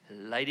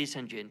Ladies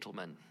and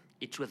gentlemen,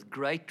 it's with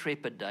great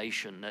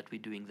trepidation that we're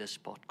doing this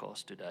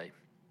podcast today,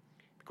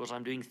 because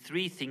I'm doing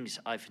three things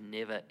I've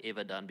never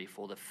ever done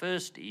before. The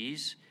first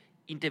is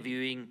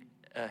interviewing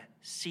a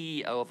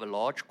CEO of a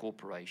large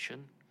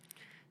corporation.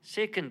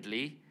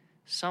 Secondly,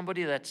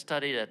 somebody that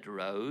studied at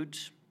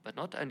Rhodes, but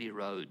not only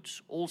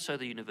Rhodes, also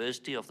the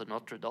University of the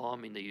Notre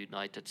Dame in the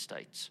United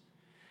States.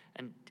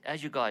 And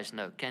as you guys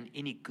know, can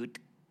any good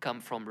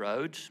come from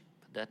Rhodes?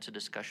 That's a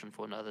discussion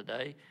for another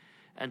day.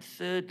 And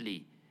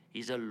thirdly,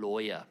 he's a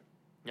lawyer.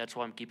 That's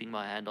why I'm keeping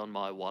my hand on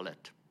my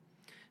wallet.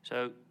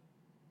 So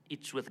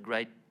it's with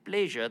great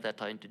pleasure that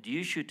I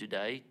introduce you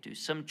today to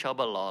Sim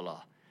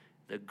Chabalala,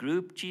 the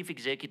Group Chief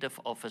Executive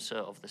Officer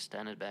of the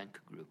Standard Bank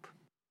Group.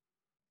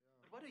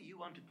 What do you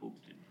want to talk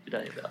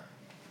today about?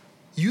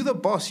 You the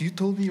boss. You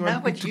told me you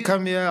wanted to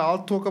come here.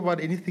 I'll talk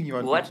about anything you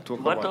want me to talk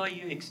about. What are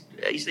you?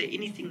 Is there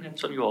anything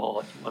that's on your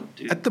heart you want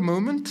to? At the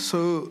moment,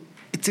 so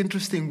it's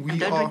interesting.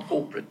 Don't be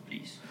corporate,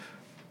 please.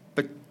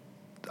 But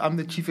I'm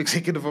the chief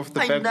executive of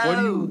the I bank.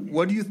 know.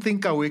 What do you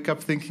think I wake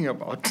up thinking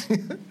about?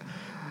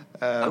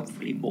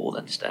 Hopefully more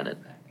than Standard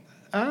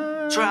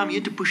Bank. Sorry, I'm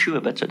here to push you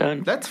a bit, so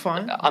don't. That's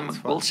fine.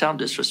 Will sound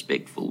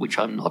disrespectful, which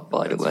I'm not,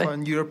 by the way. That's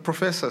fine. You're a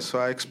professor, so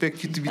I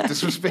expect you to be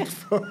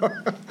disrespectful.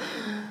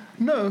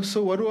 No,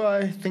 so what do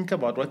I think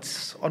about?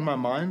 What's on my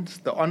mind?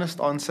 The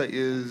honest answer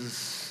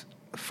is,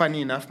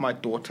 funny enough, my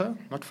daughter,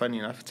 not funny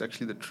enough, it's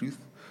actually the truth,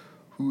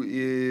 who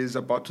is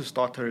about to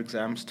start her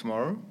exams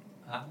tomorrow.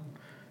 Oh.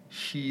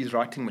 She's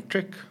writing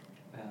matric.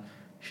 Yeah.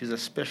 She's a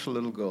special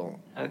little girl.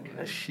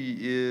 Okay. She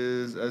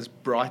is as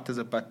bright as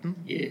a button.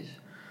 Yes.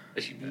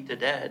 Does she beat her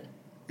dad?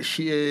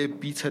 She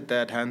beats her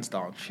dad hands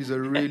down. She's a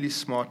really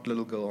smart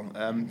little girl.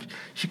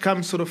 She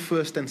comes sort of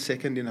first and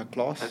second in her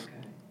class. Okay.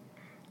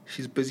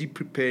 She's busy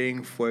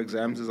preparing for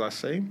exams, as I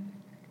say.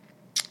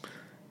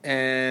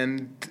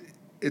 And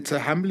it's a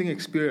humbling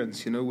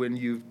experience, you know, when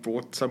you've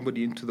brought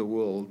somebody into the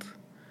world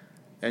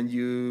and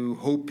you're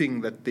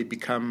hoping that they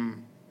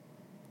become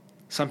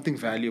something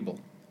valuable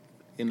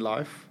in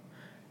life.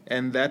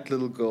 And that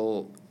little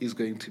girl is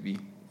going to be.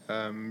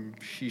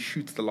 She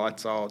shoots the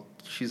lights out.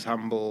 She's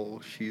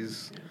humble.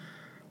 She's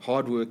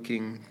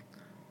hardworking.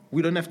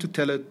 We don't have to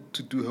tell her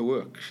to do her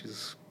work.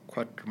 She's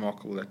quite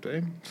remarkable that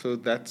way. So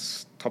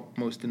that's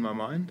topmost in my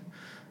mind.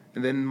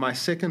 And then my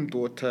second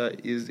daughter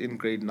is in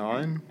grade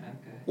 9,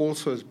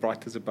 also as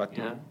bright as a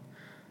button. Yeah.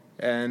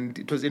 And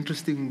it was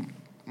interesting.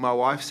 My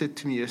wife said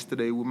to me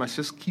yesterday, we must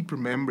just keep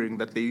remembering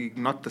that they're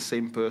not the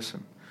same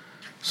person.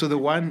 So the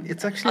one,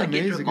 it's actually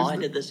amazing. I get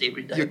reminded this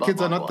every day. Your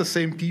kids are not the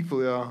same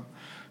people, yeah.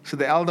 So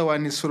the elder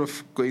one is sort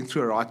of going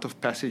through a rite of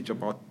passage,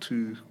 about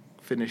to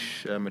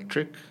finish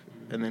matric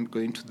and then go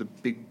into the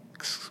big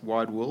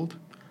wide world.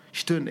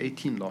 She turned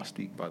 18 last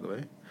week, by the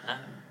way. Oh.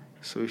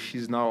 So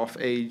she's now of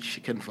age.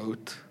 She can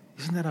vote.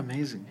 Isn't that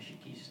amazing?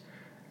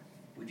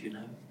 Would you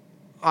know?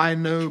 I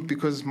know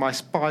because my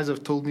spies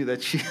have told me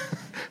that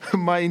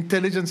my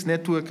intelligence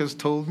network has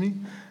told me.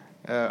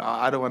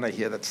 I don't want to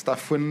hear that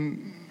stuff.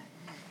 When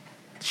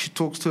she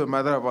talks to her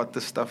mother about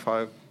this stuff,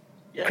 I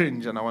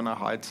cringe and I want to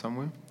hide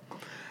somewhere.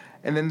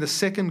 And then the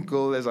second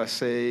girl, as I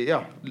say,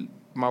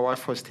 my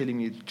wife was telling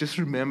me, just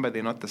remember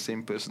they're not the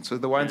same person. So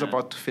the one's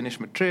about to finish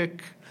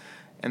matric,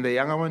 and the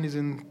younger one is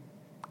in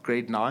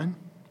grade 9,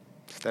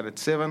 standard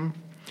 7,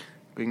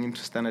 going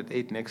into standard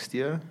 8 next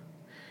year.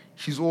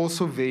 She's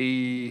also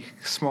very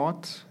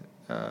smart.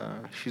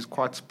 She's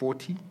quite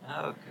sporty.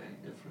 Oh, okay.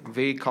 Different.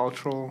 Very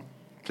cultural,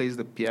 plays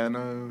the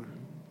piano.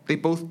 They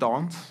both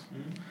dance.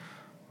 Mm-hmm.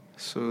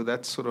 So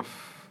that's sort of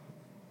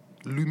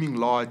looming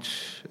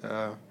large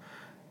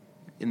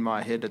in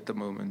my head at the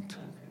moment.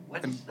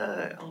 Okay. What's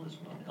the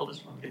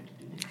eldest one going to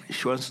do?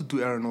 She wants to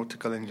do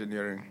aeronautical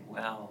engineering.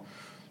 Wow.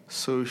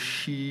 So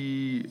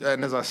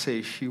and as I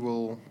say,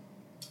 she'll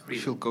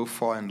go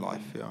far in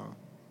life, yeah.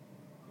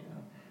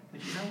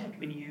 But you know what,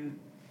 when you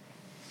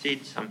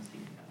said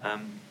something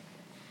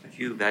that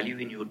you value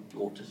in your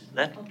daughters, is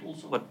that not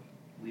also what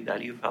we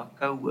value for our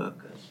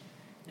co-workers?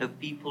 You know,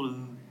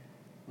 people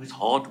who's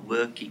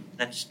hard-working,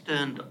 that's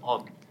turned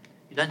on.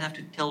 You don't have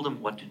to tell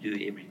them what to do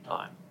every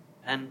time.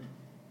 And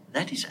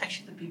that is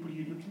actually the people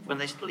you're looking for, and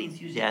they're still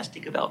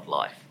enthusiastic about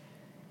life.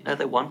 You know,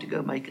 they want to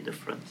go make a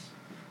difference.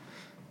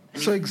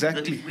 And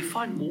exactly. If we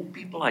find more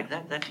people like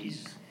that, that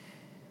is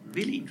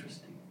really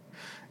interesting.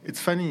 It's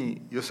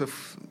funny,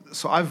 Joseph.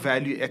 So I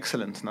value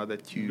excellence now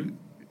that you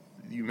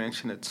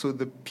mention it. So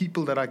the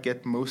people that I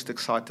get most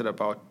excited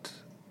about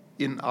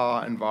in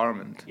our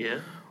environment,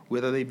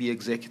 whether they be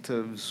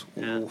executives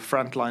or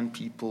frontline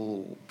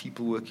people, or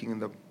people working in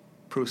the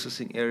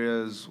processing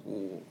areas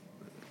or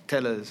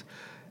tellers,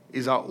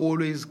 is I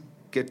always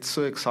get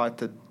so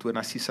excited when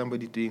I see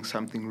somebody doing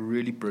something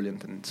really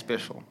brilliant and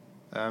special.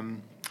 I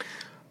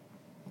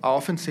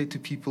often say to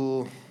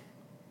people,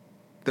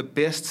 the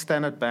best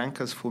Standard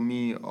bankers for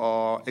me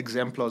are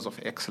exemplars of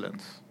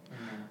excellence.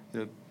 Mm-hmm.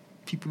 You know,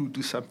 people who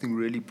do something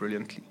really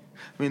brilliantly.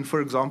 I mean,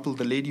 for example,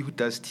 the lady who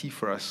does tea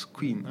for us,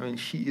 Queen, I mean,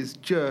 she is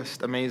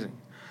just amazing.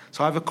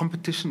 So I have a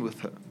competition with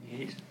her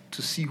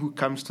to see who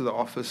comes to the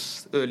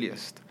office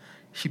earliest.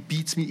 she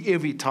beats me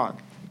every time.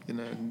 You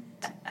know,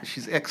 and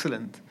she's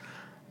excellent.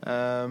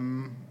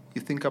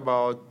 You think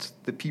about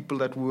the people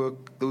that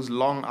work those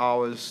long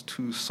hours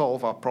to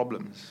solve our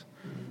problems.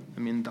 I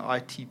mean, the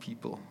IT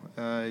people.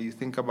 You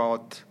think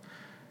about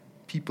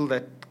people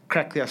that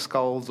crack their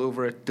skulls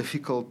over a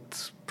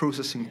difficult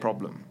processing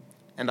problem,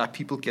 and our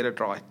people get it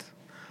right.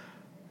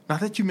 Now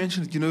that you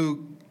mentioned it,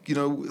 you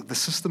know, the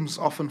systems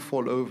often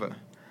fall over,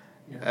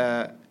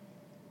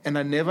 and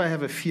I never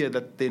have a fear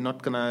that they're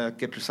not going to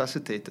get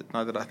resuscitated.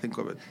 Now that I think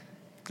of it,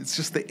 it's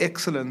just the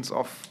excellence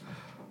of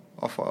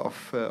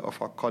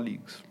our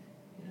colleagues.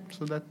 Yeah.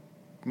 So that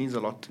means a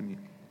lot to me.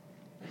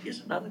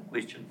 Here's another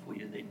question for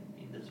you then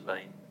in this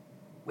vein.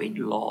 When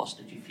last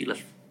did you feel a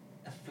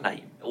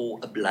flame or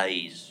a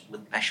blaze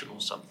with passion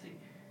or something?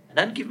 And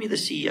don't give me the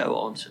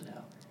CEO answer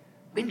now.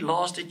 When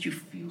last did you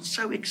feel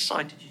so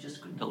excited you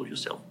just couldn't hold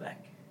yourself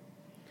back?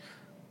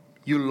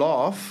 You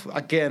laugh,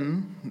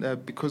 again,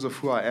 because of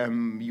who I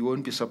am, you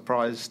won't be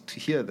surprised to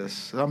hear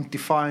this. I'm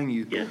defying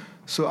you. Yeah.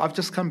 So I've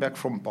just come back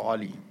from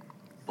Bali.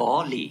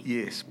 Bali?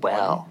 Yes.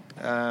 Wow.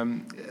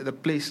 Bali. The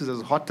place is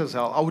as hot as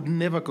hell. I would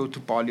never go to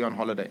Bali on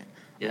holiday.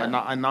 Yeah.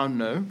 I now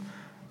know.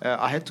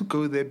 I had to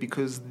go there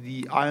because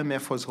the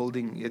IMF was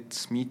holding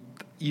its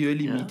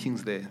yearly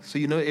meetings there. So,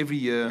 every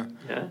year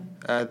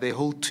they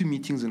hold 2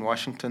 meetings in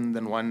Washington,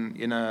 then one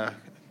in a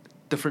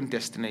different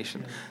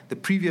destination. Yeah. The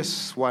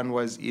previous one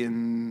was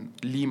in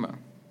Lima.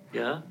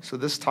 Yeah. So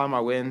this time I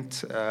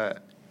went,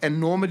 and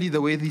normally the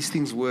way these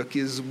things work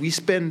is we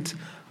spend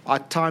our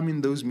time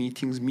in those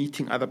meetings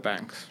meeting other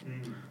banks.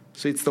 Mm.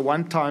 So it's the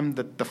one time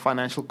that the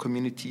financial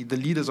community, the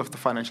leaders of the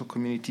financial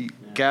community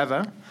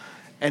gather,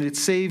 and it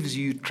saves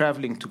you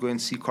traveling to go and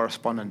see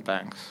correspondent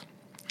banks.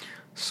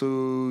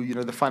 So,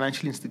 the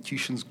financial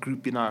institutions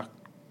group in our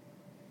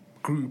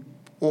group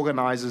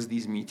organizes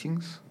these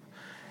meetings.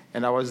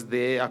 And I was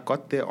there. I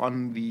got there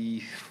on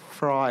the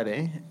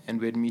Friday, and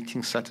we had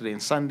meetings Saturday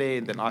and Sunday,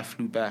 and then I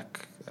flew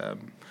back.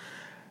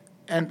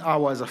 And I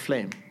was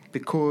aflame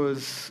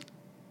because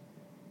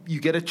you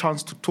get a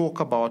chance to talk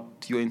about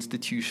your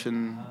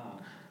institution,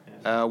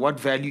 what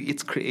value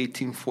it's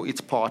creating for its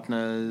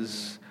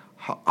partners,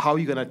 how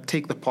you're going to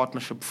take the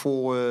partnership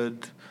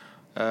forward,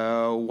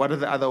 what are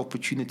the other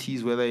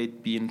opportunities, whether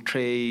it be in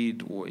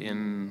trade or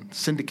in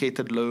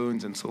syndicated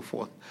loans and so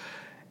forth.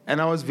 And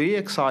I was very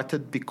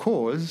excited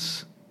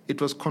because it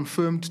was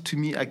confirmed to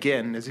me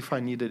again, as if I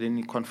needed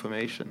any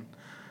confirmation,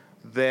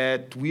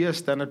 that we as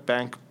Standard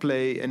Bank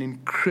play an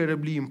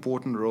incredibly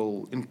important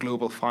role in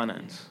global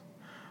finance,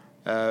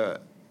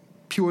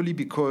 purely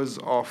because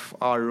of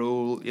our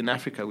role in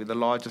Africa. We're the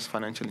largest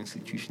financial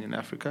institution in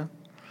Africa.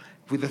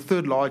 We're the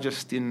 3rd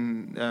largest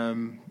in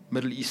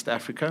Middle East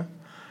Africa.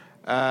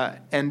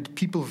 And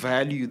people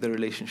value the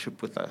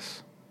relationship with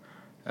us.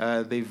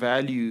 They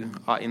value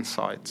our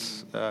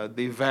insights.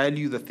 They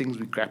value the things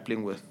we're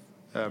grappling with.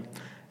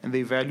 And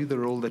they value the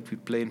role that we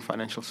play in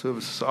financial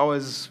services. So I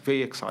was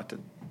very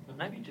excited. But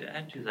maybe to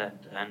add to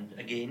that, and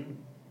again,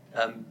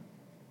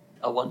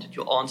 I wanted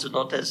your answer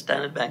not as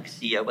Standard Bank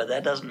CEO, but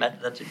that doesn't matter.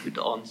 That's a good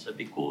answer,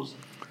 because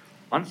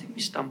one thing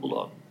we stumbled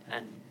on,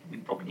 and we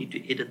probably need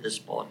to edit this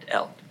part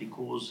out,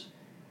 because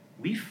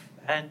we've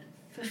had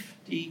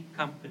 50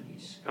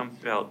 companies come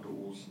through our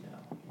doors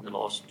now in the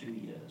last 2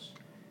 years,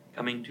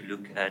 coming to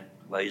look at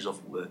ways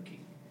of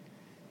working.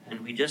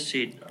 And we just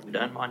said, we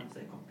don't mind if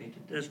they're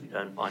competitors, we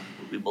don't mind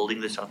if we're building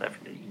the South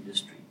African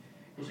industry.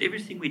 Because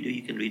everything we do,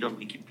 you can read on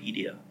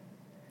Wikipedia.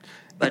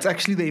 But it's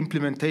actually the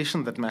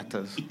implementation that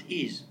matters. It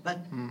is. But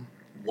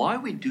why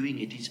we're doing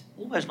it is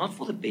almost not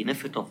for the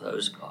benefit of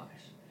those guys.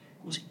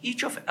 Because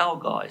each of our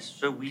guys,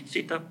 so we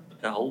set up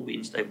a whole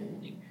Wednesday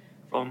morning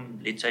from,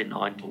 let's say,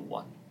 9 till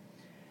 1.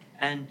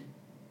 And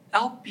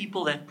our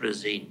people that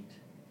present,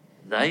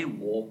 they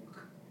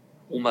walk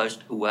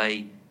almost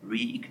away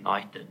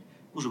reignited.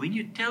 Because when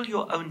you tell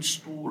your own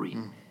story,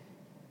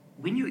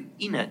 when you're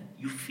in it,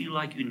 you feel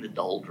like you're in the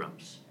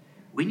doldrums.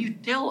 When you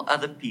tell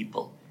other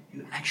people,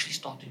 you're actually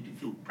starting to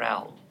feel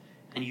proud.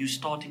 And you're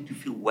starting to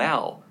feel,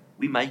 wow,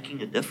 we're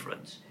making a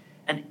difference.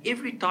 And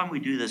every time we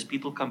do this,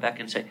 people come back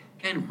and say,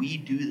 can we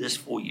do this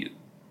for you?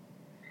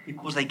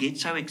 Because they get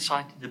so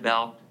excited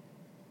about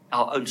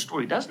our own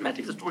story. It doesn't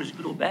matter if the story is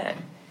good or bad.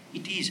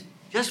 It is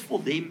just for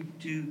them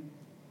to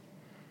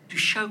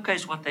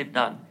showcase what they've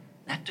done.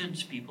 That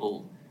turns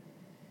people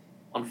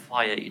on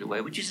fire in a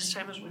way, which is the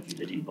same as what you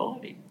did in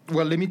Bali.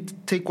 Well, let me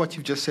take what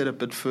you've just said a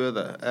bit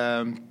further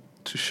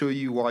to show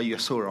you why you're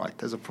so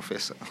right as a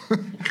professor.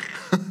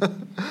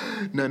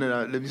 No,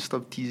 let me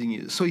stop teasing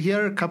you. So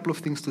here are a couple of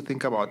things to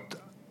think about.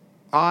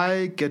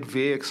 I get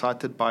very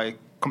excited by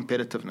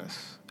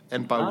competitiveness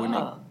and by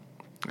winning.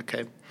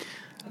 Okay.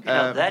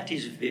 Now that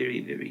is very,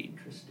 very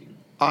interesting.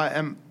 I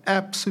am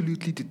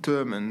absolutely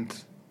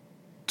determined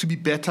to be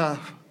better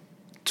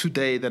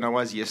today than I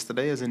was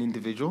yesterday as an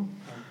individual.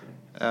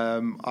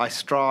 Okay. I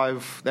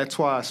strive. That's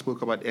why I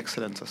spoke about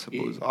excellence, I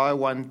suppose.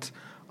 Yeah.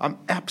 I'm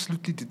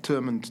absolutely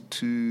determined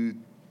to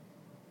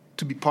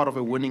be part of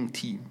a winning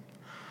team.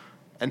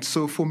 And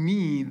so for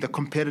me, the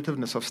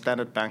competitiveness of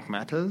Standard Bank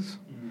matters.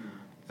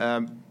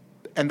 And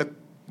the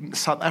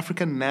South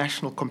African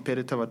national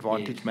competitive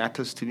advantage Yes.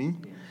 matters to me,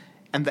 Yes.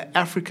 and the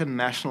African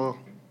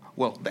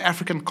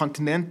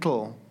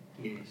continental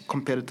Yes.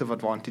 competitive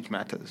advantage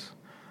matters.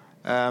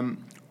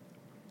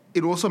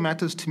 It also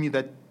matters to me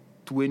that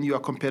when you are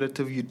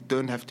competitive, you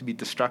don't have to be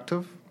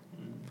destructive.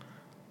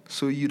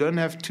 So you don't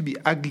have to be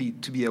ugly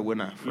to be a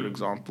winner, for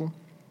example.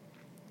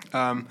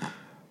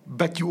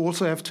 But you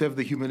also have to have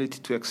the humility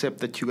to accept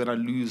that you're going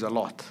to lose a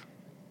lot.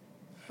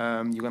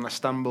 You're going to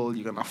stumble,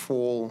 you're going to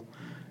fall,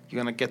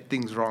 you're going to get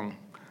things wrong.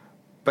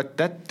 But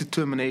that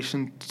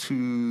determination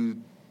to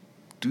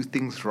do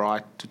things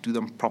right, to do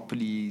them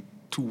properly,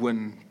 to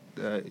win,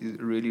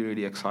 it really,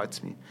 really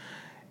excites me.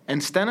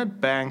 And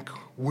Standard Bank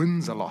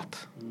wins a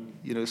lot.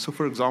 So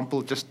for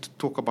example, just to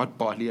talk about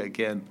Bali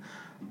again,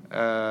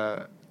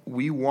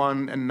 we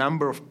won a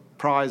number of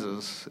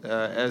prizes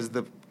as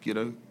the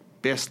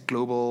best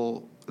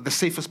global, the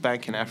safest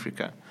bank in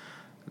Africa,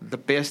 the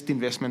best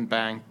investment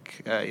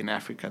bank in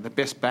Africa, the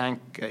best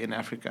bank in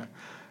Africa.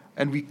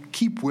 And we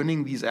keep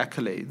winning these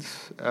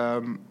accolades.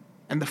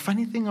 And the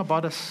funny thing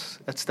about us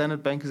at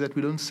Standard Bank is that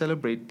we don't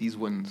celebrate these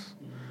wins.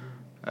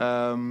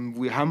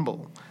 We're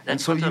humble. That's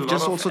and so what you've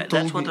just also told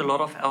that's what me, a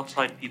lot of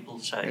outside people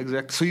say.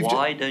 Exactly. So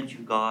why don't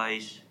you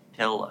guys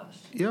tell us?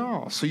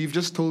 Yeah. So we've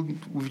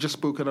just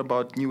spoken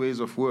about new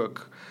ways of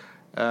work.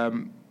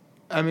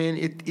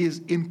 It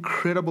is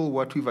incredible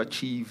what we've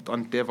achieved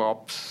on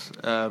DevOps,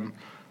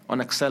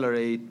 on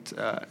Accelerate,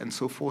 and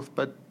so forth,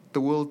 but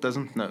the world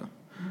doesn't know.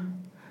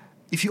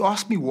 If you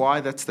ask me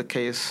why that's the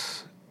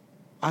case,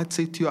 I'd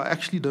say to you, I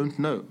actually don't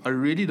know. I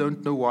really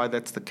don't know why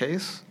that's the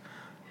case.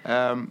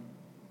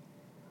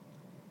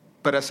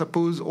 But I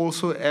suppose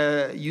also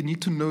you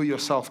need to know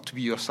yourself to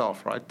be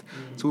yourself, right?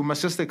 So we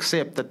must just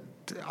accept that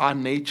our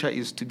nature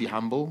is to be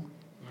humble.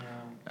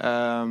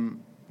 Yeah.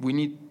 We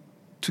need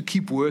to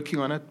keep working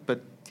on it,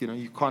 but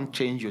you can't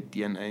change your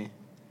DNA.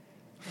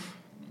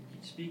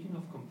 Speaking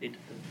of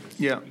competitiveness,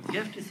 yeah, you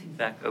have to think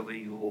back over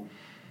your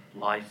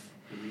life,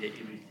 career,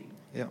 everything.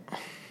 Yeah.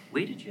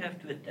 Where did you have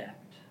to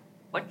adapt?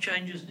 What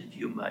changes did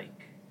you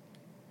make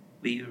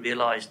where you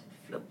realized,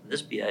 flip,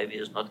 this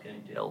behavior is not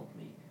going to help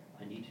me?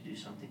 I need to do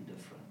something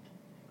different.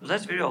 Because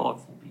that's very hard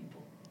for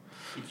people.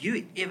 Did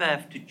you ever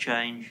have to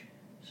change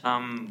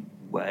some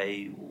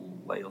way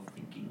of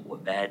thinking or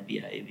bad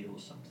behavior or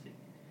something?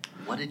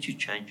 What did you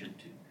change it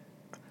to?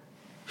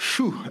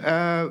 Sure.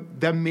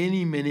 There are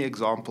many, many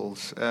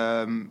examples.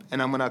 And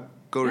I'm going to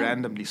go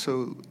randomly.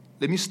 So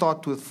let me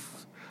start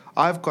with,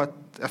 I've got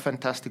a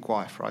fantastic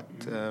wife, right?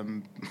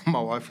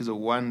 My wife is a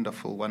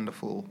wonderful,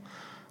 wonderful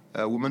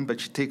woman,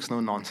 but she takes no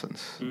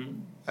nonsense.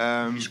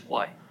 She's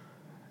quiet.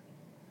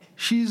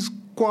 She's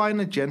quiet in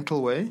a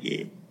gentle way.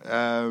 Yeah.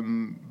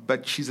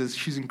 But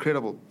she's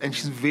incredible. And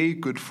she's very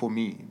good for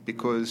me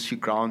because she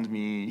grounds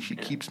me. She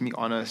keeps me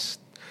honest.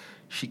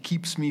 She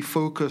keeps me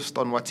focused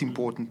on what's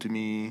important to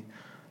me.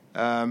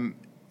 And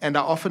I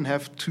often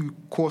have to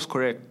course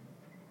correct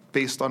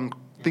based on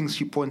things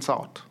she points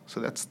out. So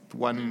that's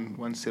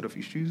one set of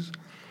issues.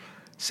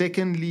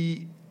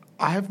 Secondly,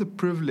 I have the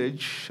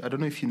privilege, I don't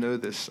know if you know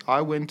this,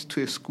 I went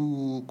to a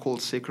school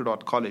called Sacred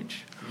Heart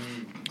College,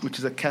 which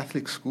is a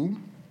Catholic school.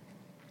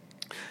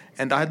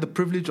 And I had the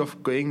privilege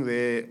of going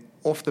there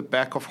off the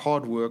back of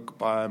hard work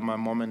by my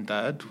mom and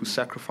dad, who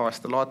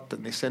sacrificed a lot,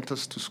 and they sent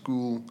us to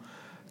school,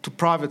 to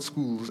private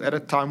schools, at a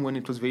time when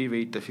it was very,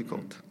 very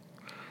difficult.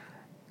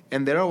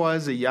 And there I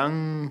was, a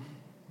young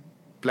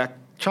black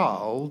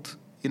child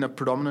in a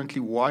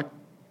predominantly white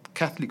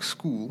Catholic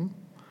school,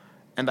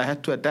 and I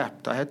had to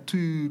adapt. I had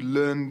to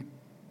learn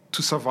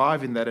to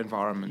survive in that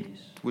environment,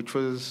 which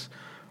was,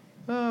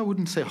 I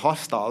wouldn't say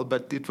hostile,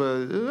 but it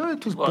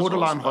was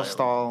borderline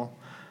hostile.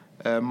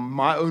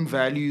 My own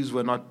values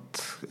were not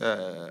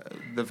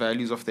the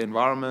values of the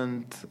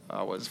environment.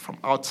 I was from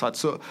outside.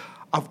 So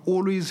I've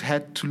always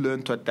had to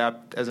learn to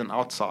adapt as an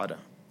outsider.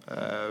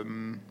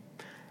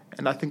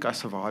 And I think I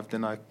survived,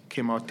 and I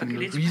came out in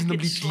reasonably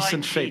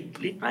decent shape.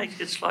 Let's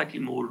make it slightly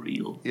more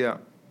real. Yeah.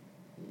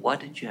 What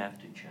did you have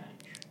to change?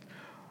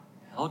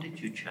 How did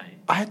you change?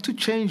 I had to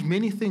change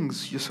many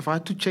things, Yusuf. I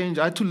had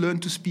to learn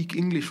to speak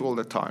English all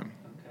the time.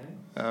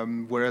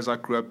 Okay. Whereas I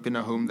grew up in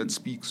a home that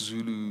speaks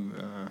Zulu.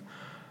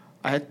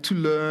 I had to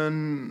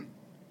learn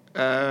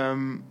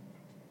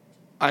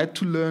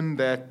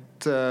that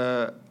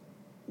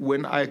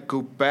when I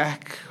go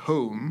back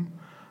home,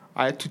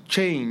 I had to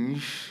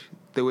change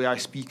the way I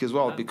speak as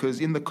well, because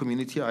in the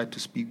community I had to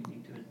speak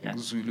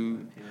Zulu,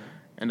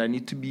 and I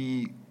need to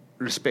be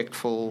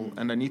respectful,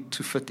 and I need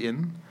to fit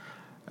in.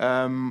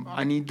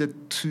 I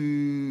needed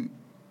to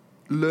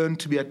learn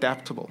to be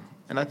adaptable.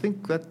 And I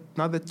think that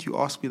now that you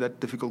ask me that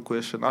difficult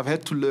question, I've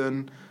had to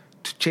learn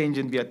to change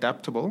and be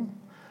adaptable,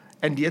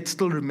 and yet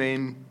still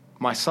remain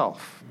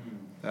myself,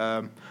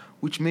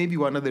 which may be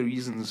one of the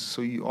reasons.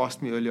 So you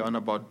asked me earlier on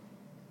about,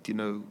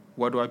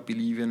 what do I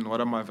believe in? What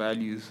are my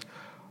values?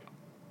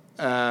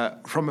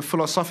 From a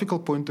philosophical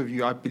point of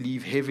view, I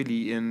believe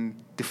heavily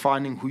in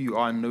defining who you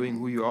are and knowing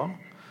who you are.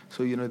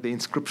 So, the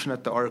inscription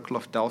at the Oracle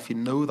of Delphi,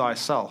 know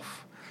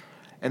thyself.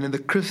 And then the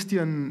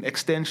Christian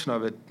extension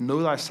of it,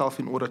 know thyself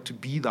in order to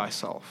be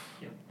thyself,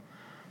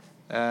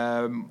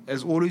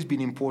 has always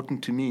been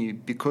important to me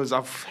because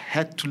I've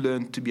had to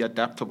learn to be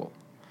adaptable.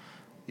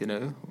 You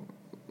know,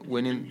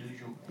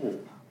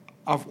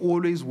 I've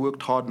always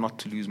worked hard not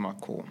to lose my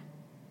core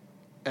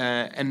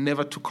and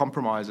never to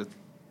compromise it.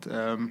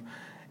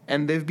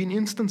 And there have been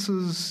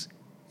instances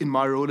in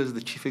my role as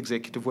the chief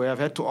executive where I've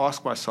had to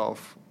ask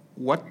myself,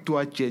 what do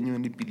I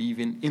genuinely believe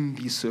in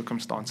these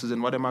circumstances,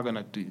 and what am I going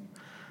to do?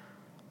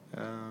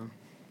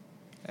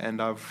 And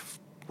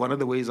one of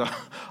the ways I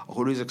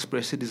always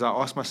express it is I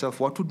ask myself,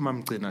 what would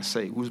Mam Gcina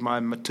say, who's my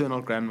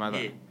maternal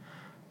grandmother? Yeah.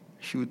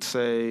 She would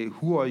say,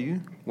 who are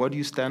you? What do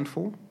you stand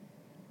for?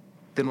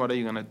 Then what are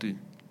you going to do?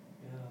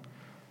 Yeah.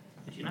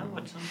 But you know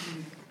what? Something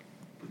you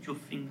put your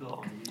finger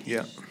on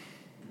is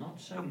not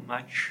so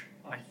much,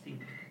 I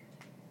think,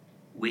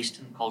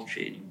 Western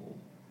culture anymore.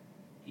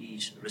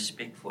 Is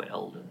respect for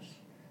elders,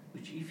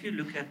 which if you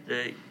look at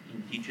the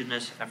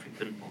indigenous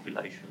African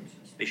populations,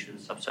 especially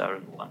the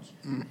sub-Saharan ones,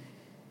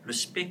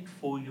 respect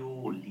for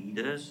your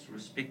leaders,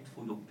 respect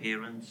for your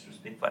parents,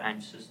 respect for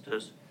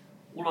ancestors,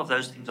 all of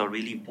those things are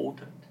really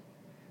important.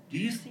 Do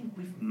you think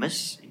we're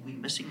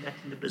missing that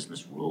in the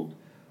business world,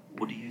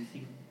 or do you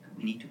think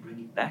we need to bring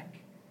it back?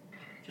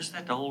 Just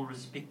that whole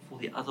respect for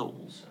the other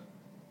also.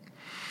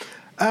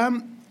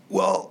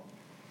 Well,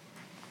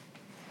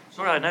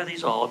 sorry, I know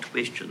these are hard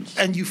questions.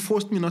 And you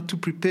forced me not to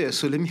prepare,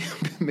 so let me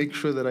make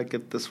sure that I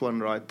get this one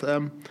right.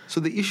 So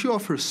the issue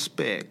of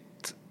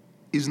respect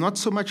is not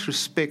so much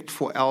respect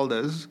for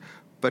elders,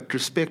 but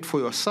respect for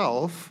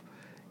yourself,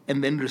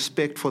 and then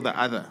respect for the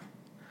other,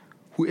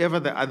 whoever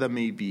the other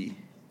may be.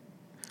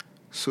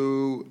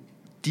 So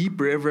deep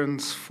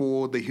reverence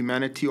for the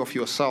humanity of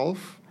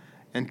yourself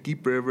and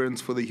deep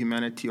reverence for the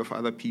humanity of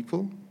other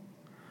people,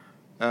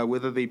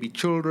 whether they be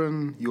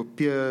children, your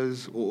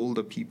peers, or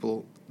older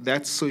people.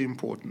 That's so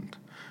important.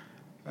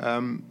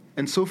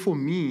 And so for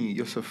me,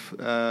 Yusuf,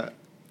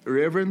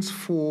 reverence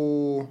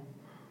for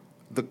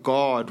the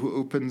guard who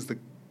opens the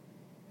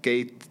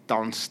gate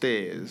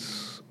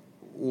downstairs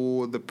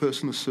or the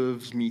person who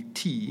serves me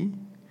tea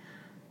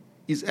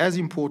is as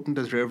important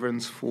as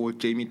reverence for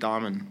Jamie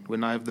Dimon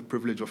when I have the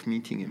privilege of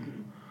meeting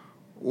him,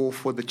 or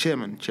for the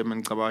Chairman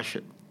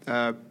Kabashe,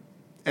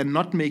 and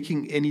not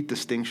making any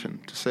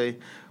distinction to say,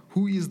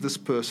 who is this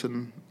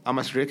person? I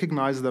must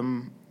recognize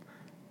them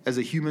as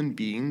a human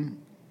being,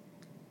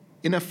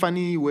 in a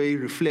funny way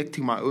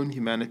reflecting my own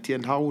humanity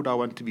and how would I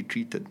want to be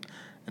treated.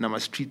 And I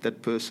must treat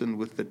that person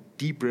with the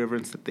deep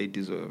reverence that they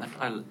deserve.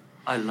 But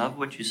I love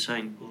what you're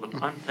saying, Paul.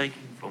 What I'm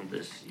taking from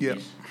this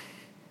is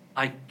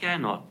I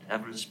cannot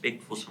have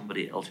respect for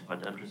somebody else if I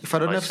don't respect myself. If I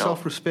don't have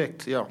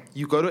self-respect,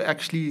 you got to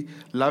actually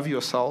love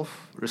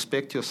yourself,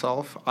 respect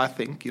yourself, I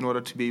think, in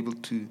order to be able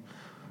to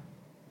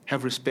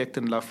have respect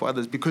and love for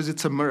others, because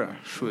it's a mirror,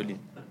 surely.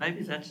 But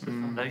maybe that's the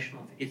foundation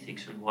of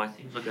ethics and why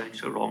things are going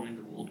so wrong in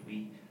the world.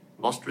 We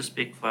lost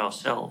respect for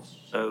ourselves,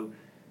 so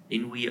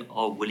then we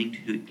are willing to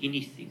do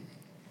anything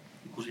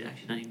because we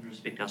actually don't even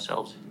respect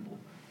ourselves anymore.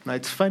 Now,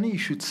 it's funny you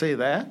should say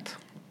that,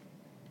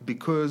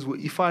 because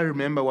if I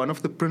remember one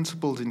of the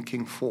principles in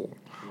King 4,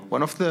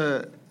 one of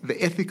the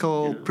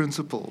ethical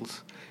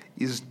principles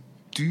is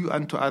do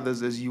unto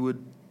others as you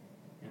would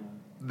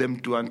them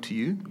do unto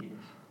you. Yes.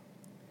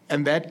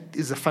 And that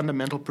is a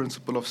fundamental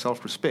principle of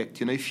self-respect.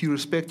 You know, if you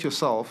respect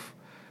yourself,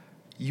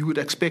 you would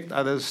expect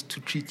others to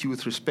treat you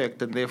with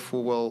respect, and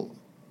therefore, well,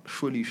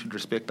 surely you should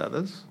respect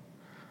others,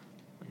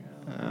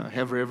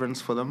 have reverence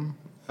for them,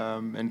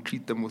 and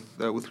treat them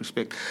with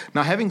respect.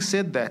 Now, having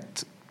said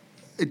that,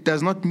 it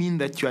does not mean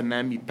that you are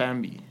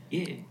namby-pamby.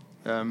 Yeah,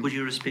 because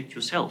you respect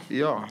yourself.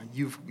 Yeah,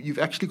 you've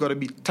actually got to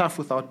be tough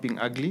without being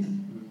ugly.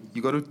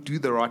 You've got to do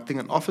the right thing,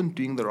 and often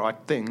doing the right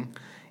thing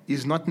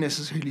is not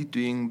necessarily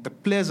doing the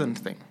pleasant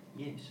thing.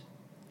 Yes.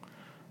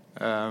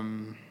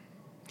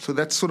 So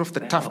that's sort of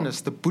the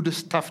toughness, the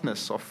Buddhist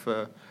toughness of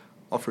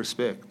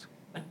respect.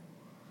 But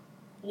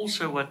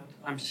also what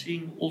I'm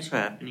seeing also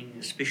happening,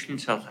 especially in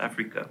South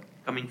Africa,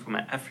 coming from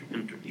an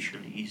African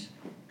tradition, is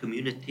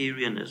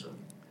communitarianism,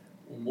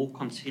 or more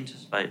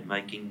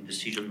consensus-making,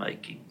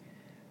 decision-making,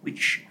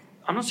 which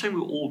I'm not saying we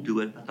all do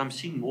it, but I'm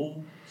seeing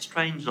more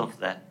strains of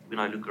that when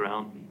I look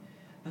around me.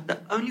 But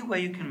the only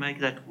way you can make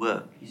that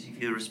work is if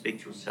you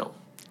respect yourself,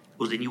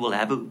 because then you will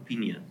have an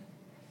opinion.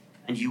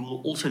 And you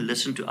will also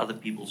listen to other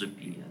people's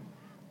opinion.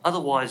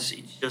 Otherwise,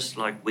 it's just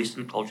like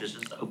Western culture, it's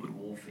just open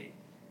warfare.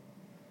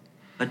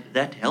 But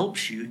that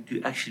helps you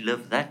to actually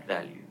live that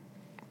value.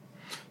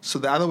 So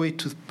the other way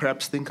to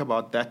perhaps think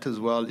about that as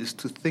well is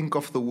to think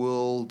of the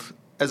world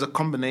as a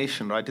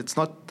combination, right?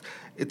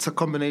 It's a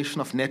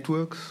combination of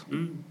networks,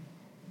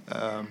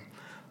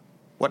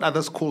 what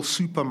others call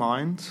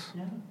superminds,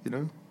 you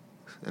know,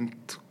 and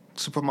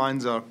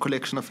superminds are a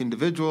collection of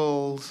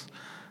individuals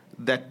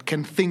that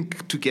can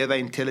think together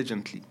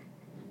intelligently.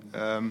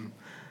 And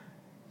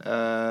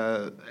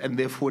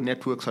therefore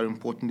networks are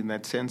important in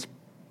that sense,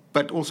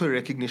 but also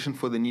recognition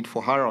for the need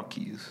for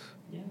hierarchies.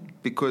 Yeah.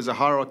 Because a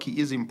hierarchy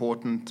is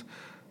important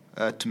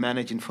to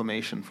manage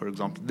information, for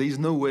example. There's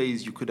no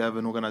ways you could have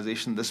an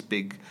organization this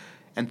big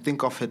and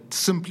think of it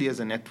simply as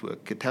a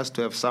network. It has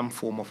to have some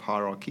form of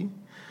hierarchy.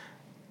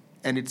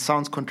 And it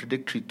sounds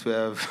contradictory to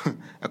have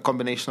a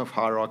combination of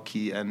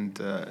hierarchy and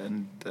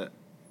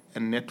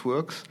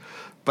networks.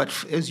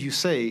 But as you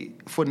say,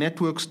 for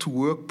networks to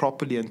work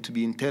properly and to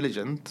be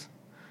intelligent,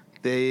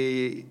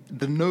 the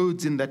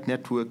nodes in that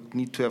network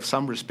need to have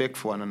some respect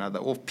for one another,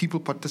 or people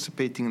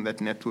participating in that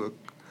network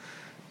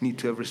need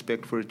to have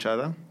respect for each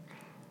other.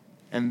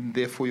 And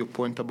therefore, your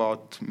point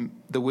about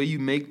the way you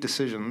make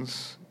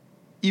decisions,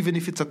 even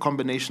if it's a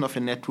combination of a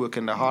network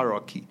and a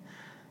hierarchy,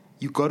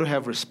 you've got to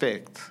have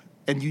respect.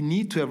 And you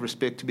need to have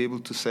respect to be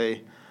able to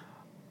say,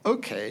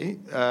 okay,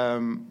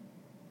 to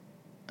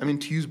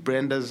use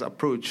Brenda's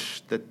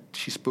approach that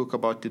she spoke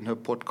about in her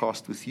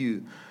podcast with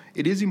you,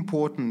 it is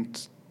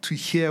important to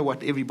hear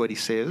what everybody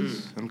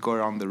says and go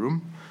around the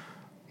room.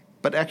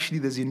 But actually,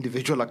 there's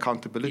individual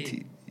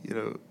accountability.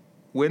 Yeah.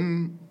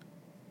 When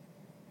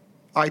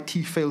IT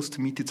fails to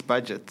meet its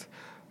budget,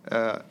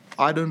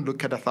 I don't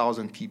look at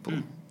 1,000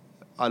 people.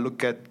 I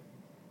look at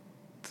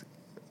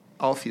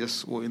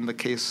Alpheus, or in the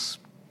case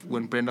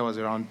when Brenda was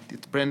around,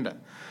 it's Brenda.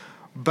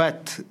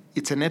 But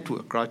it's a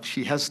network, right?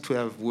 She has to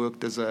have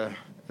worked as a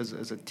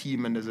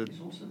team and as a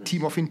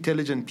team of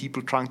intelligent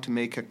people trying to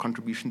make a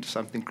contribution to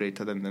something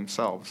greater than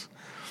themselves.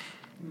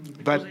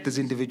 But there's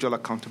individual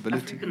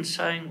accountability. African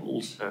saying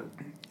also,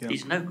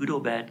 there's no good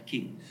or bad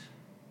kings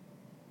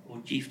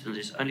or chieftains,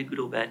 there's only good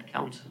or bad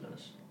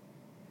councillors.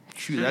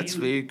 True, So that's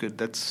very good.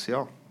 That's,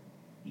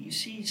 You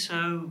see,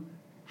 so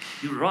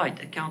you're right,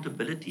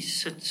 accountability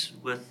sits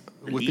with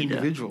the leader.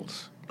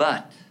 Individuals.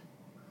 But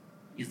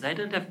if they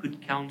don't have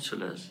good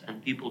counsellors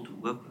and people to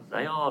work with,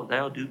 they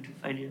are doomed to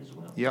failure as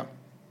well. Yeah.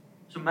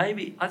 So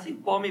maybe, I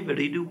think Kwame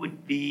Beridu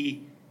would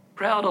be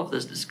proud of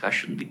this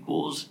discussion,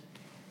 because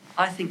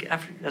I think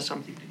Africa has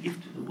something to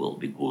give to the world,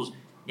 because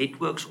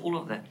networks, all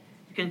of that.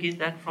 You can get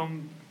that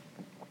from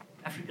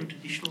African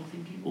traditional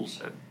thinking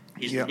also.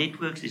 There's the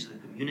networks, there's the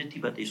community,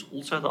 but there's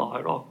also the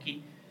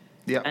hierarchy.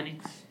 Yeah. And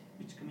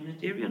it's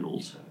communitarian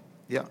also.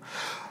 Yeah.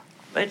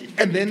 But it's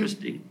very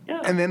interesting.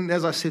 Yeah. And then,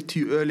 as I said to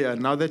you earlier,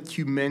 now that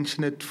you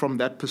mention it from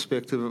that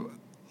perspective,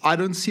 I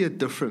don't see a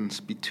difference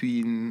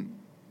between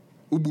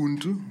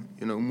Ubuntu,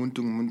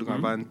 Umuntu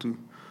Ngabantu,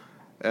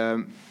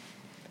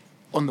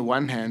 on the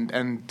one hand,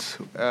 and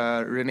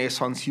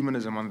Renaissance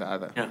humanism on the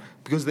other. Yeah.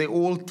 Because they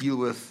all deal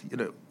with,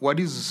 what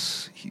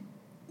is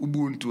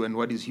Ubuntu and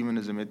what is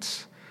humanism.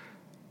 It's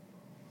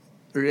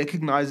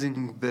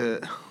recognizing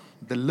the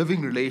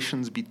living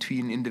relations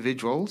between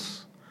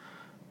individuals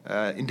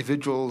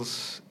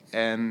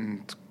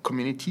and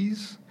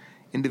communities,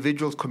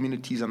 individuals,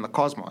 communities, and the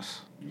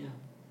cosmos. Yeah.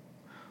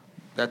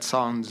 That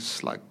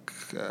sounds like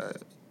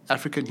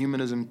African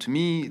humanism to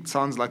me. It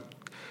sounds like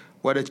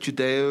what a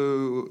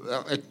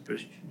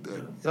Christian.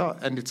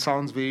 and it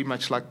sounds very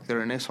much like the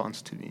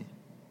Renaissance to me.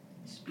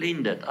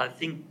 Splendid. I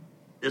think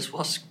this.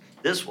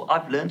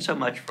 I've learned so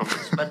much from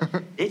this,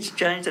 but let's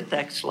change the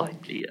tack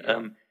slightly.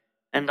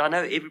 And I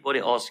know everybody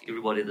asks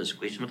everybody this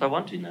question, but I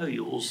want to know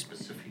yours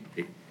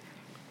specifically.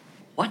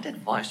 What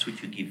advice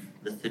would you give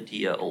the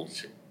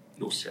 30-year-old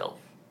yourself?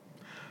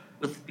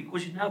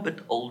 Because you're now a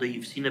bit older,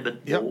 you've seen a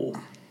bit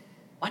more.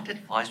 What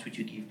advice would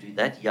you give to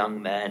that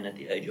young man at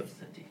the age of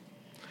 30?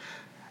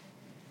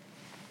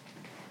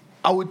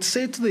 I would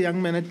say to the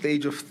young man at the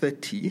age of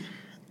 30,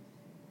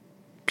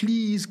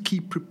 please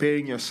keep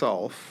preparing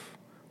yourself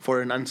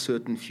for an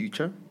uncertain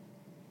future.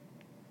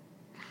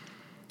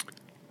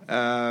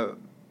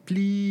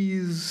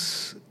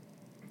 Please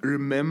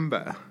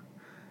remember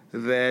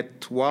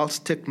that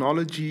whilst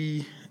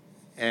technology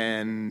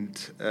and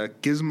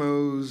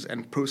gizmos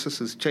and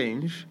processes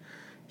change,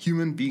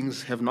 human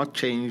beings have not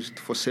changed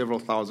for several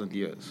thousand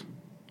years.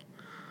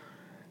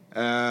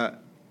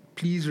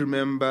 Please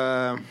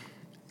remember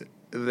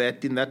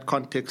that in that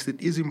context, it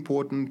is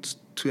important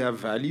to have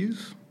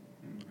values,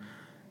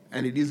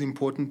 and it is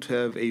important to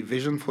have a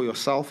vision for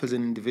yourself as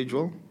an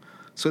individual,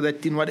 so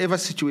that in whatever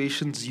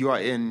situations you are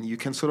in, you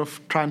can sort of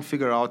try and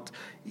figure out,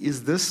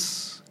 is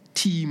this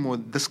team or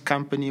this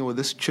company or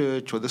this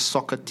church or this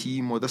soccer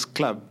team or this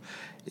club,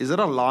 is it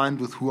aligned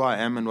with who I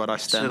am and what I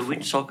stand for? So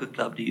which soccer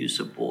club do you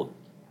support?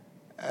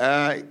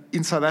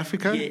 In South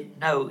Africa?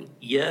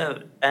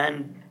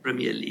 And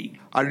Premier League.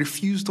 I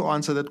refuse to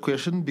answer that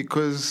question,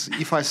 because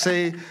if I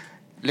say,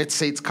 let's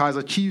say it's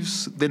Kaizer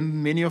Chiefs,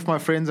 then many of my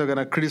friends are going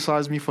to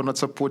criticize me for not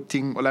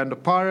supporting Orlando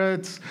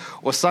Pirates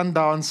or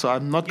Sundowns, so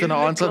I'm not going to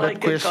answer that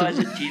question. You look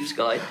like a Kaizer Chiefs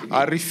guy to me.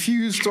 I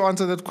refuse to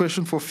answer that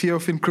question for fear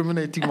of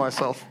incriminating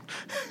myself.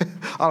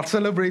 I'll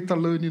celebrate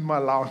alone in my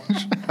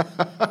lounge.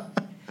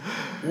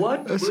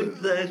 What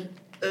would the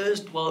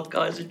erstwhile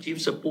Kaizer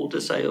Chiefs supporter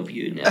say of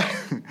you now?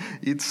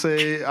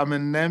 I'm a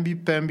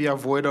namby-pamby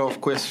avoider of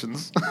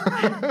questions.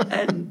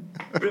 And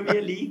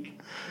Premier League?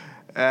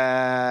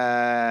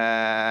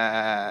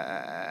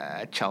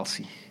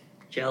 Chelsea.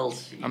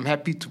 Chelsea. I'm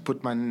happy to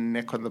put my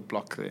neck on the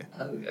block there.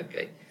 Oh,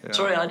 okay. Yeah.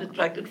 Sorry, I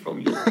detracted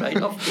from your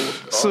train of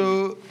thought.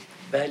 So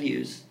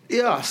values.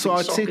 Yeah, so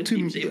I'd say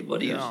to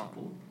everybody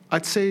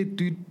I'd say,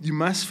 dude, you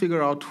must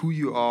figure out who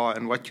you are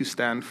and what you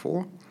stand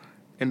for,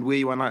 and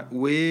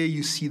where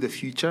you see the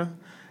future,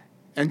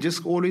 and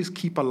just always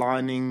keep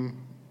aligning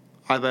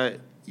either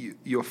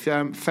your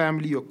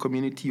family, your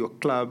community, your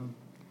club,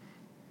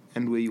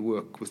 and where you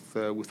work with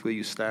where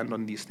you stand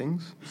on these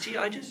things. You see,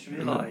 I just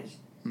realized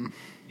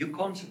you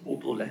can't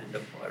support Orlando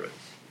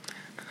Pirates.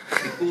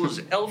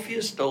 Because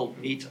Alpheus told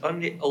me it's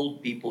only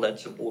old people that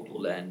support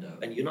Orlando,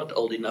 and you're not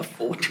old enough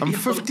for it. I'm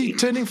 50,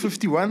 turning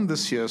 51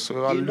 this year,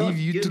 so I'll leave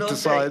you to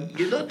decide.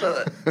 You're not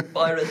a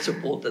Pirate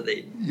supporter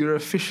then. You're a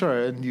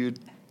fisher and you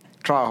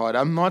try hard.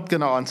 I'm not going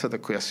to answer the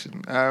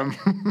question.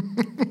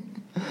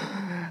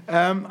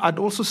 I'd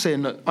also say,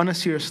 on a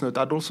serious note,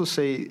 I'd also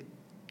say,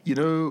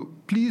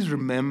 please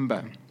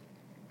remember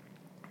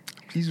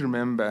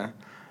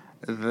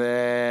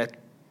that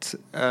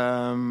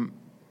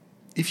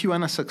if you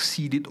want to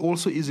succeed, it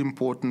also is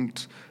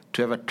important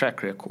to have a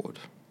track record.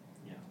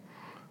 Yeah.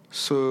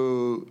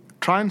 So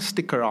try and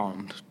stick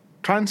around.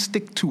 Try and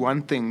stick to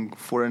one thing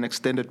for an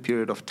extended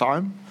period of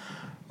time.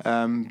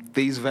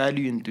 There's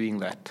value in doing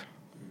that.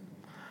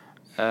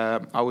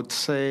 I would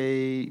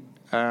say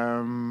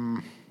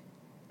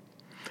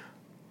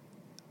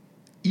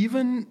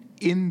even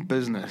in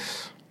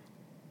business,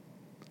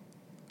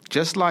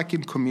 just like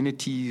in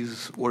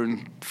communities or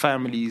in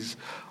families,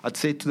 I'd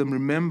say to them,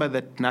 remember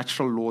that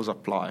natural laws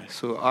apply.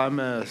 So I'm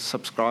a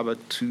subscriber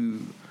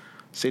to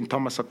St.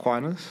 Thomas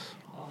Aquinas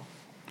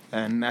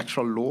and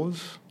natural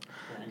laws,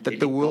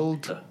 that the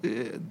world,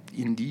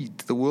 indeed,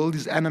 the world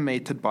is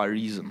animated by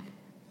reason.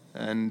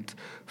 And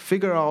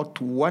figure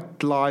out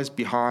what lies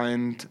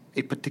behind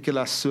a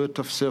particular set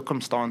of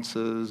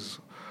circumstances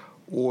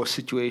or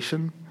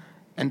situation,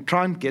 and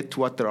try and get to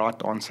what the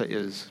right answer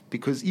is.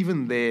 Because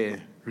even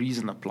there,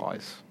 reason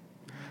applies.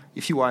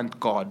 If you want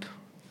God,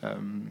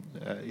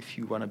 if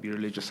you want to be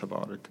religious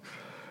about it,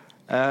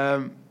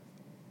 and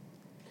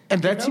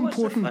that's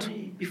important. What's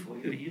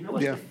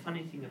the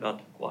funny thing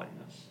about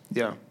Aquinas?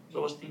 Yeah. So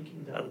I was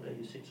thinking the other day,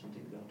 you said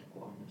something about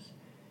Aquinas.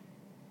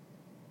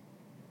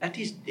 At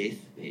his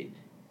deathbed,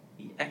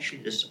 he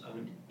actually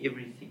disowned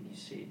everything he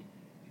said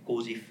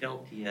because he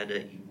felt he had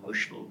an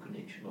emotional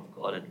connection of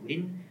God, and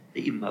when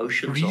the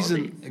emotions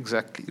reason, are there,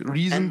 exactly.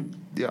 Reason,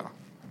 yeah.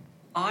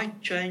 I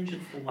changed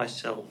it for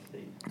myself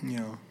then.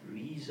 Yeah.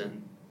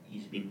 Reason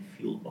is being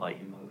fueled by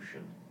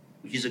emotion,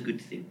 which is a good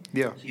thing.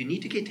 Yeah. So you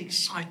need to get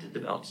excited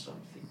about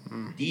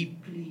something,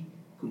 deeply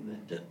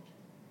committed,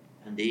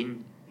 and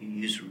then you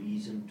use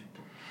reason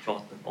to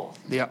chart the path.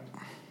 Yeah.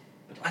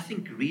 But I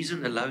think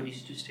reason alone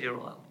is too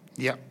sterile.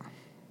 Yeah.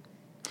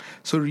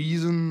 So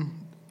reason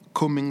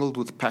commingled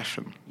with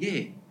passion.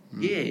 Yeah.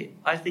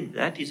 I think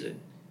that is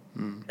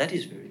that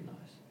is very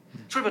nice.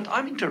 Sorry, but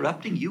I'm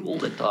interrupting you all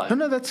the time.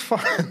 No, that's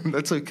fine.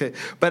 That's okay.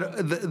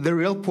 But the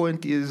real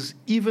point is,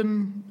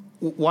 even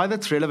why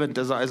that's relevant,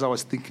 as I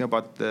was thinking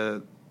about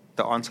the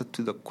answer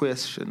to the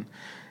question,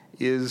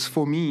 is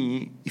for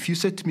me, if you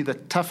said to me the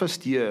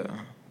toughest year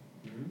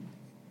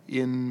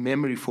in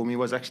memory for me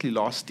was actually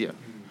last year.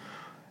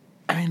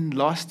 I mean,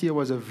 last year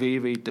was a very,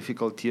 very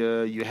difficult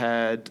year. You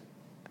had,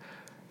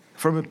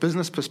 from a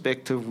business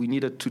perspective, we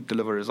needed to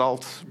deliver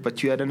results,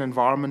 but you had an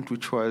environment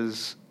which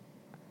was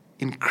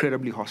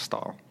incredibly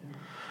hostile.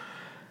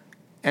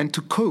 And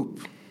to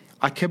cope,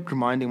 I kept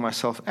reminding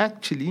myself,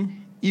 actually,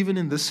 even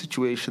in this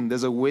situation,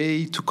 there's a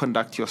way to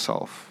conduct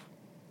yourself.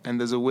 And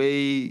there's a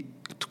way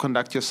to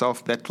conduct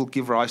yourself that will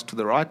give rise to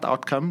the right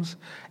outcomes.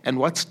 And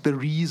what's the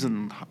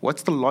reason?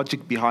 What's the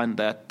logic behind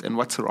that? And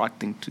what's the right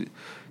thing to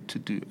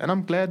do? And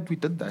I'm glad we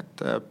did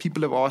that.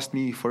 People have asked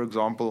me, for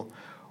example,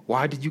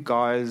 why did you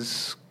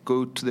guys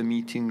go to the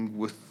meeting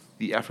with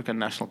the African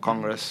National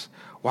Congress?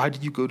 Why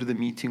did you go to the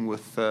meeting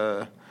with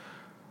the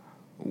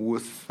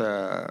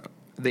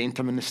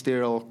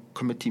interministerial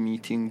committee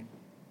meeting?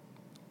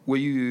 Were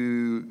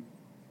you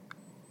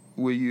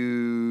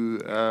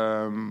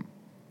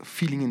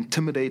feeling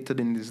intimidated,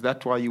 and is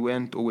that why you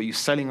went? Or were you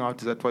selling out?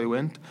 Is that why you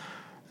went?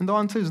 And the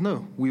answer is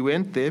no. We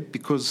went there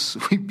because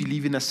we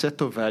believe in a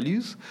set of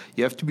values.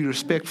 You have to be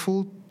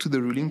respectful to the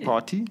ruling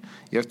party.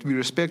 You have to be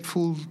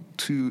respectful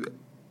to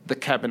the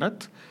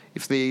cabinet.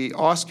 If they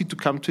ask you to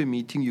come to a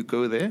meeting, you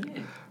go there.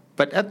 Yeah.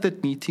 But at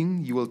that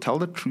meeting, you will tell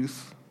the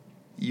truth.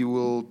 You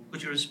will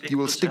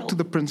stick to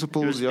the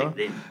principles,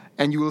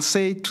 and you will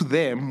say to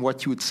them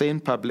what you would say in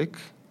public,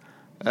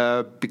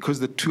 because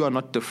the two are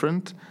not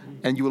different,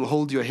 and you will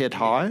hold your head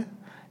high,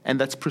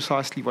 and that's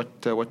precisely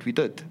what we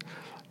did.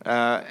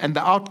 And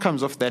the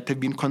outcomes of that have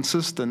been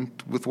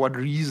consistent with what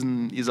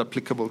reason is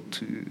applicable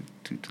to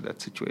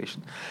that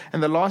situation.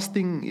 And the last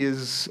thing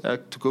is,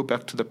 to go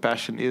back to the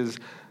passion, is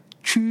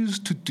choose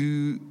to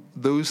do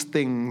those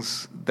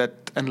things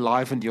that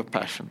enliven your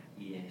passion.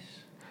 Yes.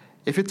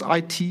 If it's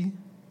IT,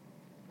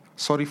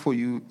 sorry for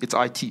you, it's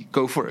IT,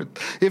 go for it.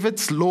 If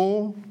it's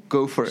law,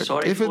 go for it.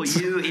 Sorry for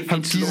you if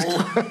it's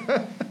law.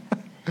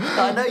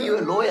 I know you're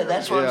a lawyer,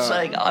 that's what I'm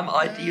saying. I'm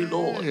IT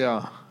law.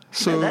 Yeah.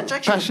 So that's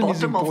actually passion the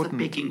is bottom important. of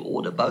the pecking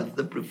order, both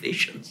the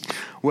professions.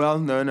 Well,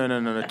 no,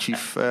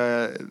 Chief.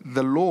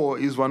 The law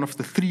is one of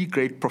the three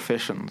great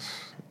professions.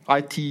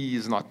 IT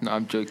is not. No,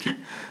 I'm joking.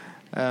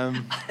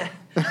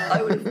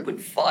 I would have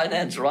put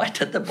finance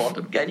right at the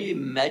bottom. Can you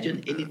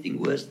imagine anything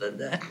worse than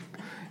that?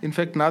 In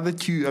fact, now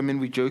that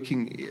we're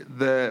joking,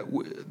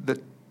 the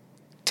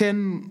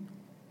 10,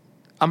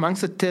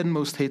 amongst the 10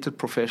 most hated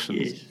professions,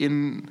 Yes.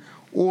 in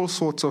all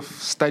sorts of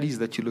studies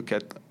that you look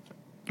at,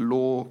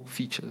 law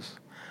features,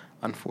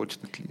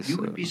 unfortunately. You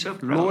would be so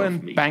proud law of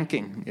and me.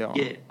 banking, yeah.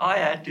 Yeah, I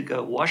had to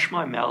go wash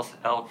my mouth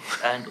out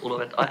and all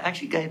of it. I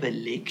actually gave a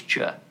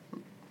lecture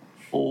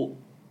for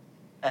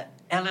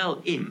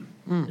LLM,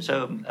 so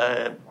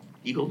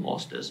legal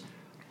masters,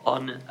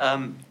 on,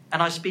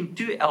 and I spent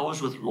 2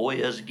 hours with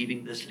lawyers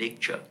giving this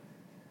lecture.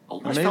 I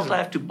almost felt Amazing. I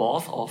have to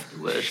bath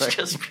afterwards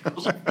just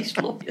because of these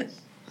lawyers.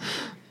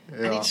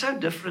 And Yeah. it's so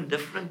different.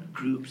 Different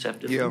groups have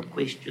different Yeah.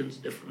 questions,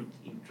 different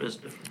interests,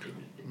 different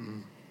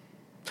everything.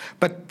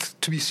 But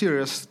to be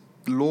serious,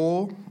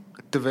 law,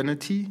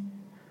 divinity,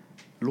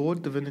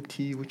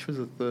 which was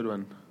the third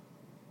one?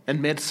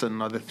 And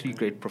medicine are the 3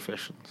 great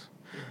professions.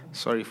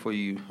 Sorry for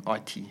you,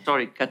 IT.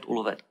 Sorry, cut all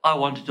of that. I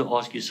wanted to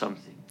ask you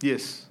something.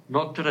 Yes,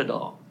 Notre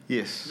Dame.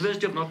 yes.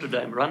 University of Notre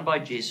Dame, run by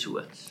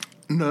Jesuits.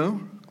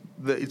 No,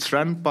 it's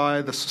run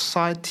by the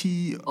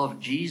Society. Of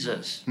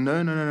Jesus. No,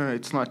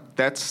 it's not.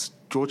 That's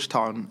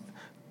Georgetown.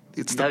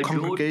 It's the No,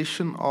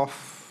 Congregation of.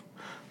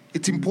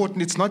 It's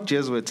important. It's not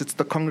Jesuits. It's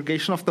the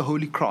Congregation of the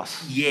Holy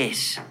Cross.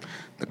 Yes.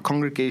 The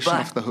Congregation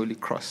But- of the Holy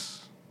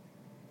Cross.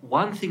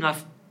 One thing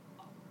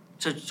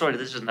sorry,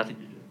 this has nothing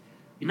to do.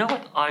 You know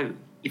what?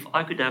 If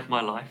I could have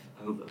my life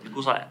over,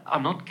 because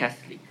I'm not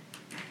Catholic,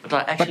 but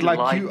I actually But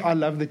like you, I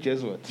love the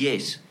Jesuits.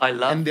 Yes, I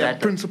love And their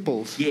that.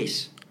 principles.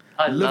 Yes,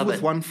 I Live love with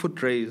it. one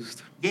foot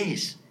raised.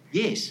 Yes,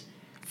 yes.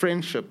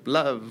 Friendship,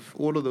 love,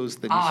 all of those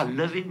things.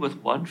 Living with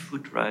 1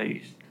 foot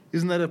raised.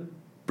 Isn't that a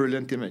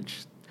brilliant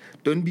image?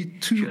 Don't be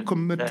too Sure,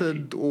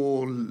 committed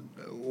or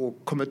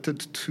committed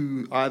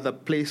to either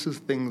places,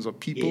 things, or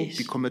people. Yes.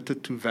 Be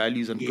committed to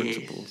values and Yes.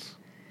 principles.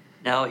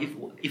 Now,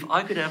 if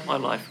I could have my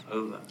life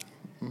over,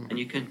 and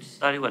you can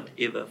study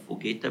whatever,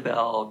 forget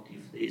about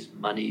if there's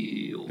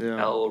money or Yeah.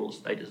 power or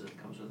status that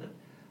comes with it,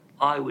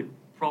 I would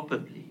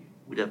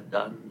have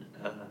done,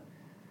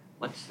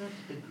 what's that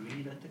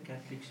degree that the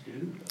Catholics do?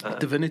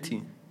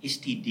 Divinity.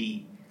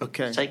 STD.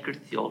 Okay. Sacred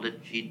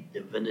Theology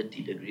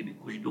Divinity degree,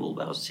 because you do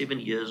about 7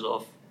 years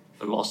of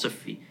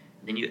philosophy,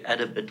 and then you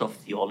add a bit of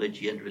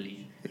theology and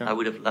religion. Yeah. I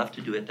would have loved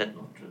to do it at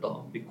Notre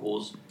Dame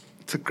because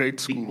It's a great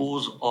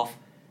school. of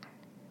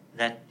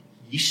that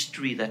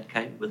history that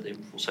came with them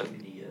for so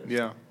many years.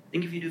 Yeah. I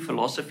think if you do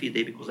philosophy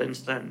there, because I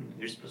understand a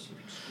very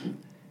specific school,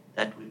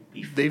 that would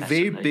be They're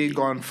very fascinating. big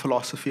on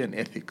philosophy and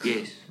ethics.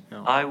 Yes.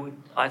 Yeah.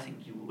 I think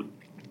you would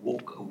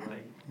walk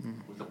away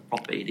with a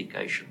proper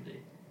education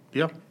there.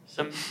 Yeah.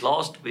 Some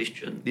last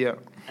question. Yeah.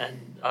 And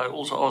I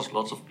also ask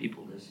lots of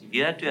people this. If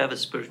you had to have a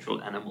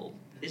spiritual animal,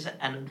 is an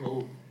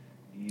animal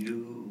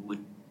you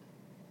would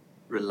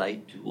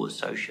relate to or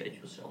associate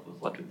yourself with,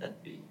 what would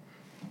that be?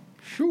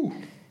 Shoo.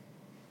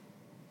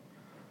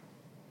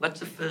 What's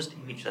the first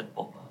image that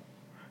pops up?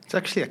 It's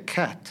actually a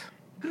cat.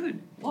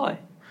 Good. Why?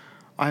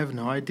 I have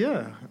no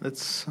idea.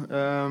 It's.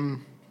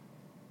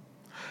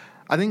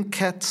 I think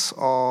cats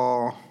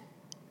are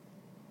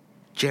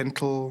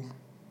gentle.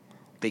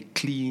 They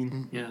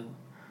clean. Yeah.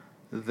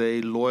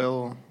 They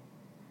loyal.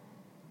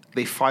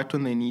 They fight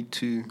when they need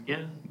to.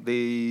 Yeah.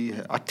 They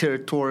are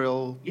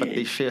territorial, but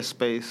they Yes. share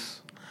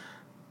space.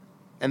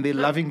 And they're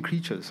loving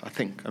creatures, I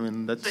think. I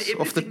mean, that's So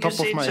off the everything top you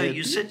of said, my so head.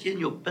 you sit here in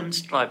your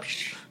pinstripe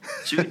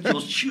suit, your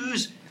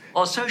shoes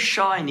are so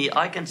shiny,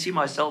 I can see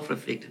myself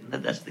reflected,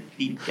 and that's the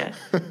clean cat.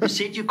 You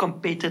said you're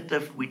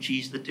competitive, which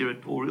is the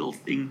territorial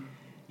thing.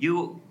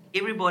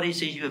 Everybody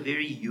says you're a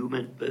very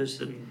human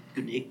person,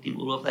 connecting,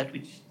 all of that,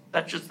 which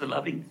touches the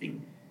loving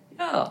thing.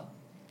 Yeah,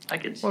 I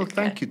can see Well, a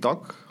thank cat. you,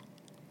 Doc.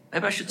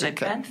 Maybe I should say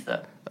Okay.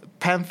 panther.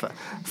 Panther.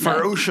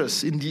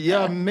 Ferocious, indeed.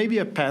 Yeah, maybe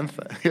a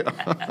panther.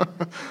 Yeah.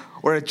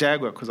 Or a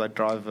jaguar, because I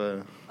drive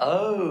a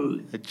Oh,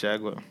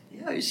 jaguar.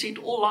 yeah, you see, it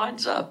all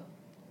lines up.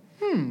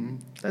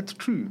 That's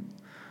true.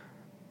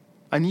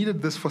 I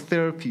needed this for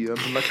therapy.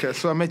 I'm like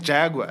so I'm a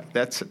jaguar.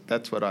 That's it.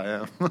 That's what I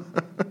am.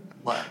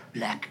 What?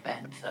 Black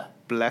panther.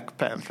 Black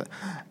panther.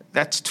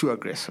 That's too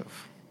aggressive.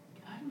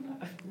 I don't know.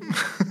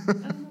 I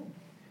don't know.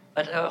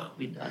 But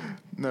we're done.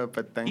 No,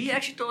 but thank He you.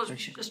 actually told us we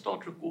should just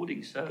start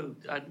recording, so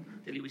I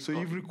didn't tell you we So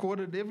you've started.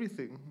 recorded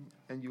everything,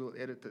 and you will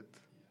edit it.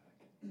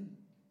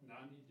 Now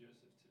I need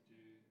Joseph to do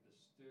the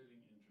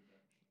sterling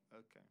introduction.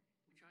 Okay.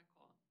 Which I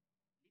can't.